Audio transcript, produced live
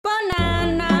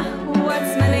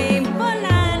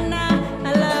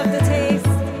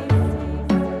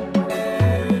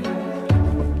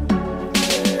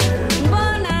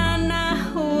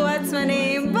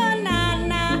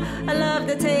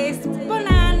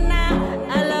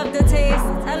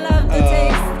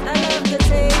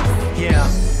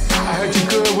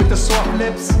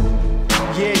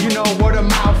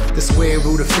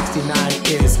square root of 69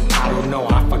 is? I don't know,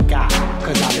 I forgot,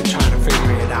 cause I've been trying to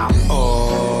figure it out.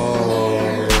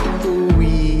 Oh,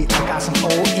 ooh-wee, I got some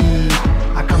OE.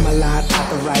 I come alive at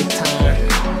the right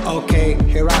time. Okay,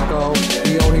 here I go.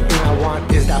 The only thing I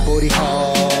want is that booty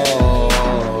hole.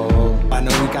 I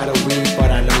know you got a weed,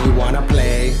 but I know you wanna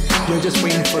play. You're just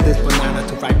waiting for this banana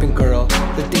to ripen, girl.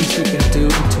 The things we can do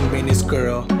in 2 minutes,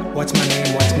 girl. What's my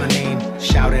name? What's my name?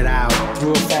 Shout it out.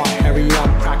 Through a fall, hurry up,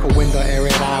 crack a window, air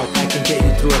it out. I can get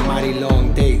you through a mighty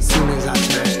long day soon as I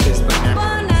smash this.